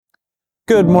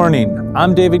Good morning.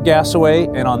 I'm David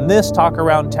Gassaway, and on this Talk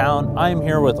Around Town, I am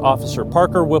here with Officer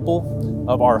Parker Whipple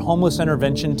of our Homeless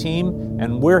Intervention Team,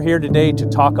 and we're here today to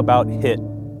talk about HIT.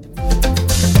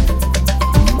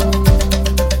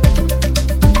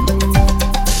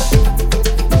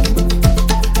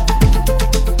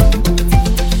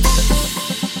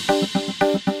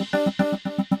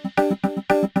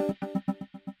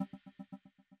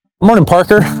 Morning,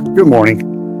 Parker. Good morning.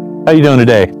 How you doing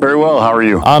today? Very well. How are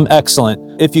you? I'm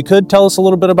excellent. If you could tell us a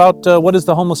little bit about what does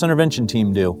the Homeless Intervention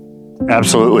Team do?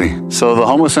 Absolutely. So the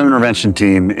Homeless Intervention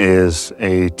Team is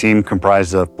a team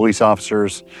comprised of police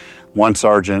officers, one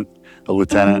sergeant, a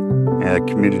lieutenant, a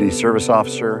community service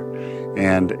officer,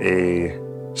 and a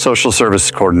social service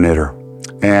coordinator.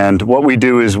 And what we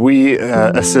do is we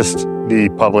assist the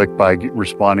public by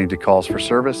responding to calls for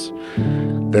service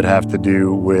that have to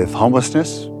do with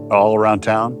homelessness all around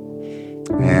town,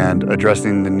 and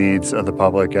addressing the needs of the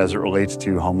public as it relates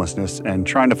to homelessness and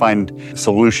trying to find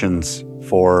solutions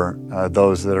for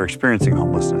those that are experiencing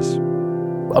homelessness.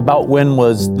 About when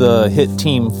was the HIT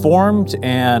team formed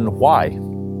and why?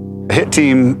 The HIT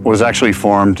team was actually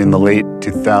formed in the late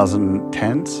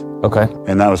 2010s. Okay.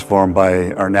 And that was formed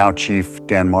by our now chief,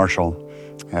 Dan Marshall,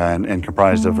 and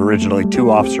comprised of originally 2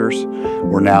 officers.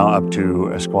 We're now up to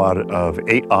a squad of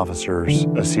 8 officers,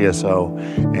 a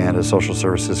CSO, and a social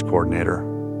services coordinator.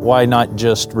 Why not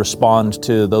just respond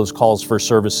to those calls for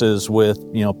services with,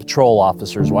 patrol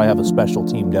officers? Why have a special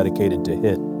team dedicated to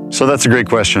HIT? So that's a great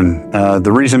question.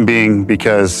 The reason being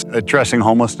because addressing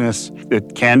homelessness,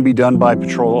 it can be done by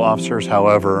patrol officers.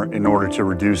 However, in order to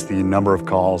reduce the number of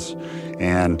calls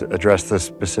and address the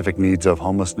specific needs of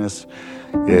homelessness,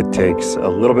 it takes a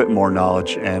little bit more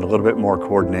knowledge and a little bit more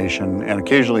coordination and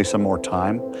occasionally some more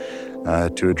time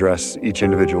to address each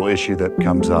individual issue that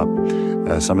comes up.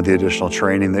 Some of the additional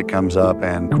training that comes up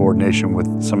and coordination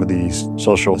with some of these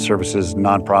social services,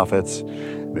 nonprofits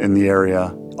in the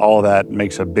area. All of that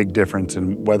makes a big difference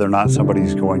in whether or not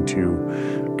somebody's going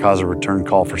to cause a return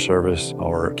call for service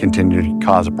or continue to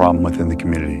cause a problem within the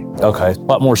community. Okay. A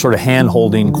lot more sort of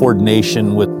hand-holding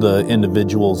coordination with the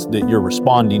individuals that you're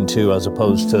responding to as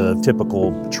opposed to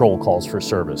typical patrol calls for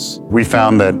service. We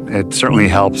found that it certainly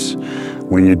helps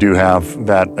when you do have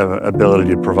that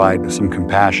ability to provide some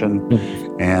compassion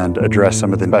and address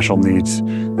some of the special needs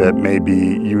that may be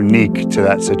unique to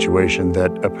that situation that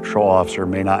a patrol officer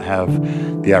may not have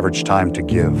the average time to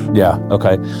give. Yeah,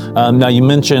 okay. Now you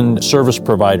mentioned service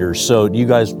providers. So do you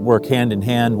guys work hand in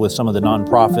hand with some of the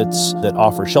nonprofits that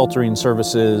offer sheltering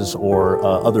services or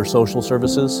other social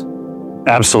services?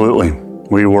 Absolutely.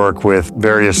 We work with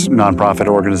various nonprofit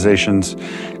organizations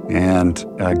and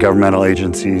governmental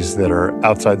agencies that are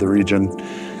outside the region,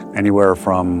 anywhere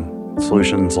from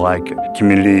solutions like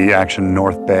Community Action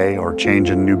North Bay or Change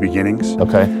and New Beginnings,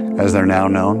 as they're now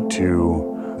known,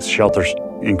 to Shelters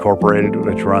Incorporated,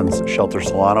 which runs Shelter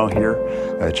Solano here,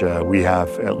 which we have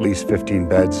at least 15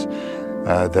 beds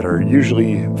that are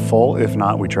usually full. If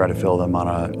not, we try to fill them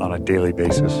on a daily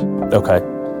basis. Okay.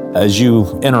 As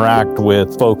you interact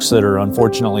with folks that are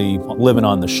unfortunately living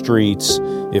on the streets,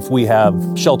 if we have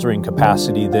sheltering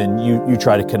capacity, then you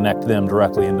try to connect them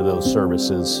directly into those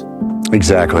services.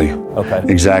 Exactly. Okay.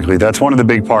 Exactly. That's one of the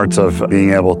big parts of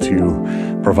being able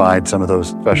to provide some of those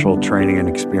special training and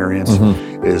experience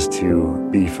is to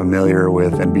be familiar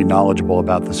with and be knowledgeable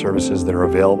about the services that are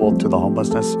available to the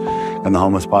homelessness and the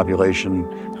homeless population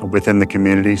within the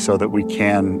community so that we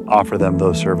can offer them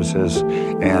those services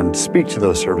and speak to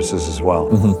those services as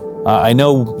well. I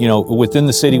know, within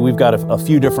the city, we've got a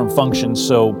few different functions.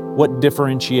 So what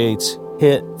differentiates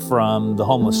HIT from the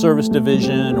Homeless Service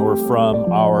Division or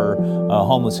from our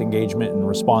Homeless Engagement and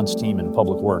Response Team in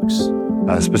Public Works?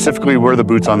 Specifically, we're the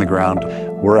boots on the ground.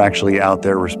 We're actually out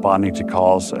there responding to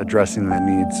calls, addressing the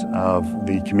needs of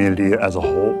the community as a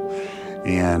whole,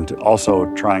 and also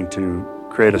trying to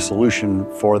create a solution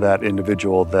for that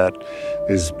individual that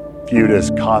is viewed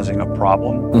as causing a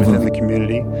problem within the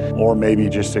community, or maybe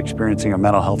just experiencing a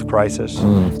mental health crisis,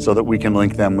 so that we can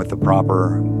link them with the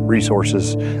proper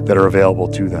resources that are available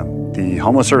to them. The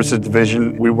Homeless Services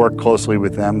Division, we work closely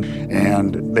with them,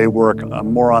 and they work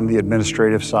more on the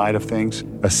administrative side of things,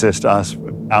 assist us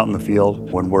out in the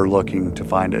field when we're looking to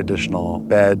find additional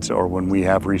beds or when we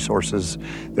have resources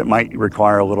that might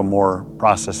require a little more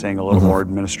processing, a little more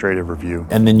administrative review.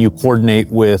 And then you coordinate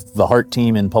with the HEART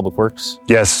team in Public Works?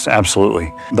 Yes,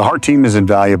 absolutely. The HEART team is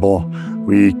invaluable.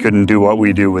 We couldn't do what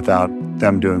we do without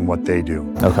them doing what they do.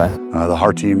 Okay. The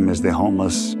HEART team is the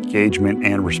Homeless Engagement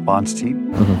and Response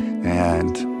Team,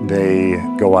 and they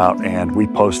go out and we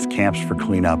post camps for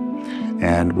cleanup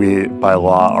And we, by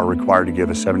law, are required to give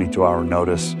a 72-hour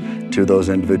notice to those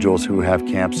individuals who have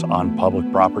camps on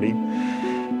public property.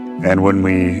 And when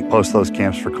we post those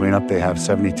camps for cleanup, they have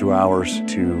 72 hours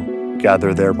to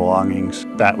gather their belongings,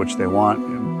 that which they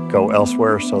want, go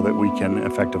elsewhere so that we can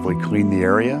effectively clean the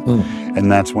area.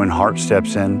 And that's when HART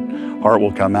steps in. HART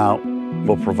will come out,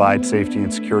 will provide safety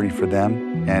and security for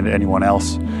them and anyone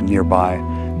else nearby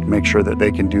to make sure that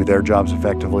they can do their jobs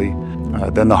effectively.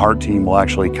 Then the HART team will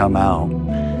actually come out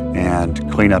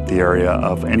and clean up the area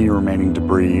of any remaining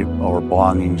debris or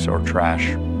belongings or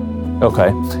trash. Okay.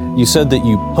 You said that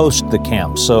you post the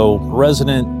camp. So a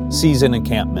resident sees an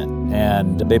encampment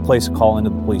and they place a call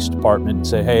into the police department and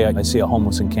say, hey, I see a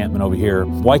homeless encampment over here.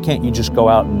 Why can't you just go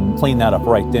out and clean that up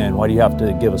right then? Why do you have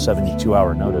to give a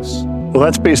 72-hour notice? Well,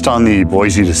 that's based on the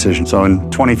Boise decision. So in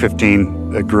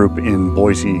 2015, a group in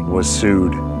Boise was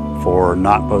sued for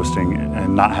not posting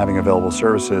and not having available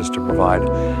services to provide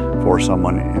for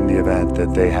someone in the event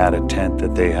that they had a tent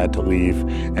that they had to leave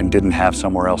and didn't have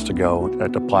somewhere else to go.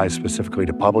 That applies specifically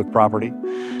to public property.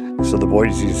 So the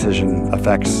Boise decision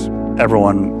affects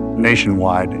everyone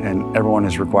nationwide, and everyone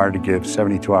is required to give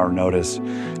 72-hour notice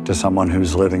to someone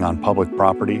who's living on public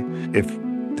property if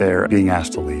they're being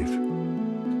asked to leave.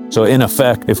 So in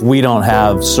effect, if we don't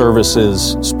have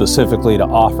services specifically to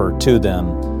offer to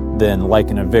them, then like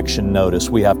an eviction notice,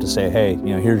 we have to say, hey,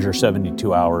 here's your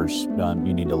 72 hours,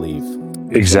 you need to leave.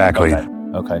 Exactly.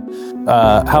 Okay.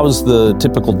 How is the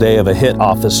typical day of a HIT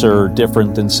officer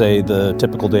different than, say, the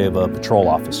typical day of a patrol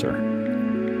officer?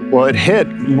 Well, at HIT,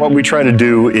 what we try to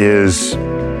do is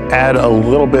add a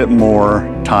little bit more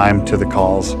time to the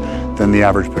calls than the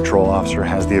average patrol officer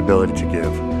has the ability to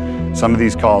give. Some of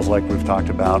these calls, like we've talked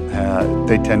about,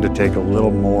 they tend to take a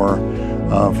little more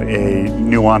of a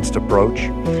nuanced approach,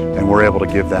 and we're able to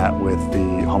give that with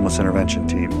the homeless intervention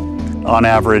team. On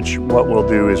average, what we'll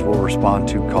do is we'll respond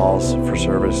to calls for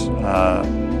service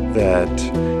that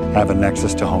have a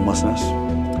nexus to homelessness,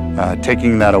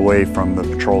 taking that away from the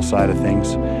patrol side of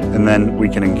things, and then we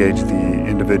can engage the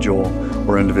individual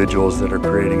or individuals that are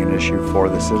creating an issue for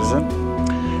the citizen.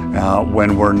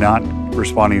 When we're not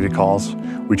responding to calls,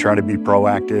 we try to be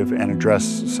proactive and address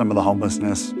some of the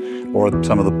homelessness or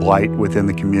some of the blight within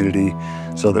the community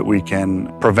so that we can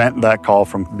prevent that call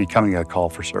from becoming a call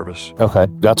for service. Okay,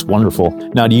 that's wonderful.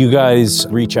 Now, do you guys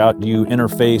reach out, do you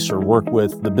interface or work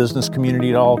with the business community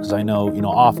at all? Because I know,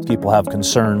 often people have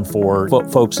concern for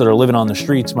folks that are living on the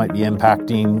streets might be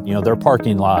impacting, their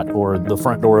parking lot or the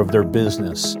front door of their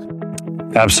business.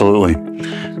 Absolutely.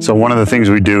 So one of the things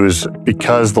we do is,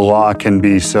 because the law can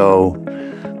be so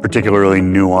particularly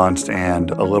nuanced and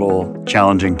a little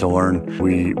challenging to learn,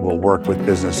 we will work with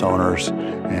business owners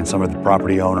and some of the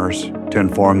property owners to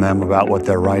inform them about what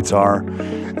their rights are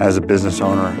as a business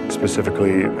owner,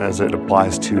 specifically as it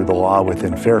applies to the law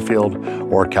within Fairfield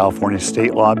or California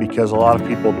state law, because a lot of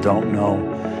people don't know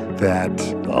that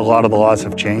a lot of the laws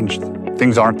have changed.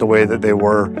 Things aren't the way that they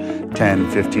were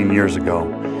 10, 15 years ago.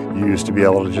 You used to be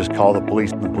able to just call the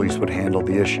police and the police would handle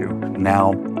the issue.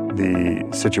 Now, the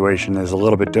situation is a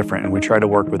little bit different, and we try to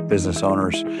work with business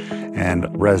owners and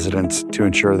residents to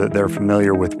ensure that they're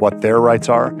familiar with what their rights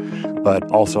are, but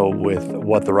also with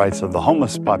what the rights of the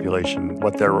homeless population,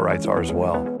 what their rights are as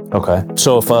well. Okay.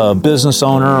 So if a business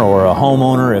owner or a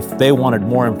homeowner, if they wanted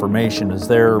more information, is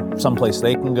there someplace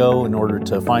they can go in order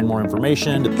to find more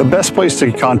information? The best place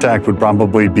to contact would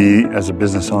probably be, as a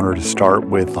business owner, to start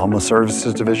with the Homeless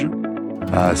Services Division,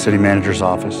 city manager's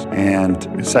office.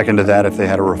 And second to that, if they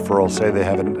had a referral, say they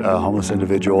have a homeless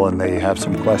individual and they have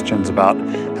some questions about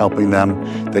helping them,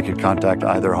 they could contact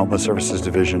either Homeless Services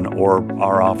Division or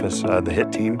our office, the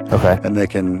HIT team. Okay. And they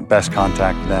can best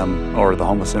contact them or the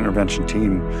homeless intervention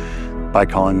team by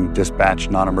calling dispatch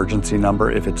non-emergency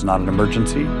number if it's not an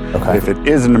emergency. Okay. If it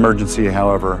is an emergency,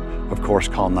 however, of course,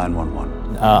 call 911.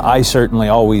 I certainly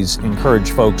always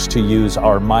encourage folks to use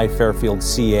our My Fairfield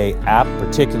CA app,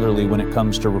 particularly when it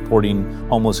comes to reporting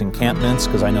homeless encampments,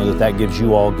 because I know that gives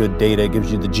you all good data,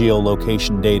 gives you the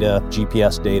geolocation data,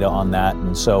 GPS data on that.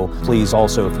 And so please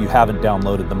also, if you haven't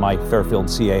downloaded the My Fairfield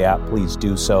CA app, please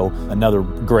do so. Another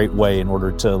great way in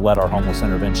order to let our homeless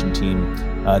intervention team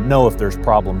know if there's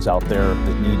problems out there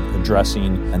that need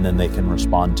addressing, and then they can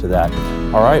respond to that.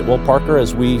 All right, well, Parker,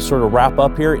 as we sort of wrap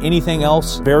up here, anything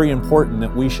else very important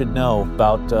that we should know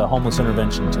about homeless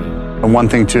intervention team? And one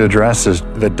thing to address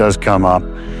that does come up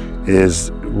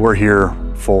is we're here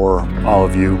for all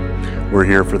of you. We're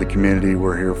here for the community,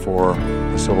 we're here for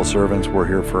the civil servants, we're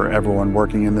here for everyone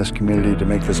working in this community to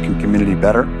make this community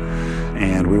better.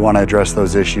 And we want to address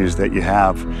those issues that you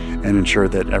have and ensure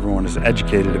that everyone is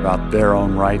educated about their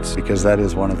own rights, because that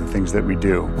is one of the things that we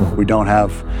do. We don't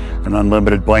have an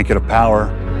unlimited blanket of power.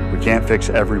 We can't fix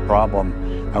every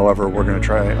problem. However, we're going to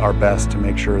try our best to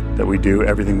make sure that we do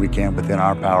everything we can within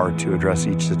our power to address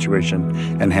each situation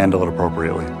and handle it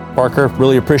appropriately. Parker,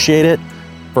 really appreciate it.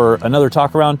 For another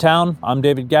Talk Around Town, I'm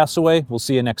David Gassaway. We'll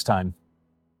see you next time.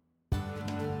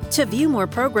 To view more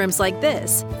programs like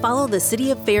this, follow the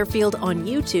City of Fairfield on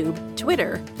YouTube,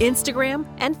 Twitter, Instagram,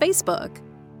 and Facebook.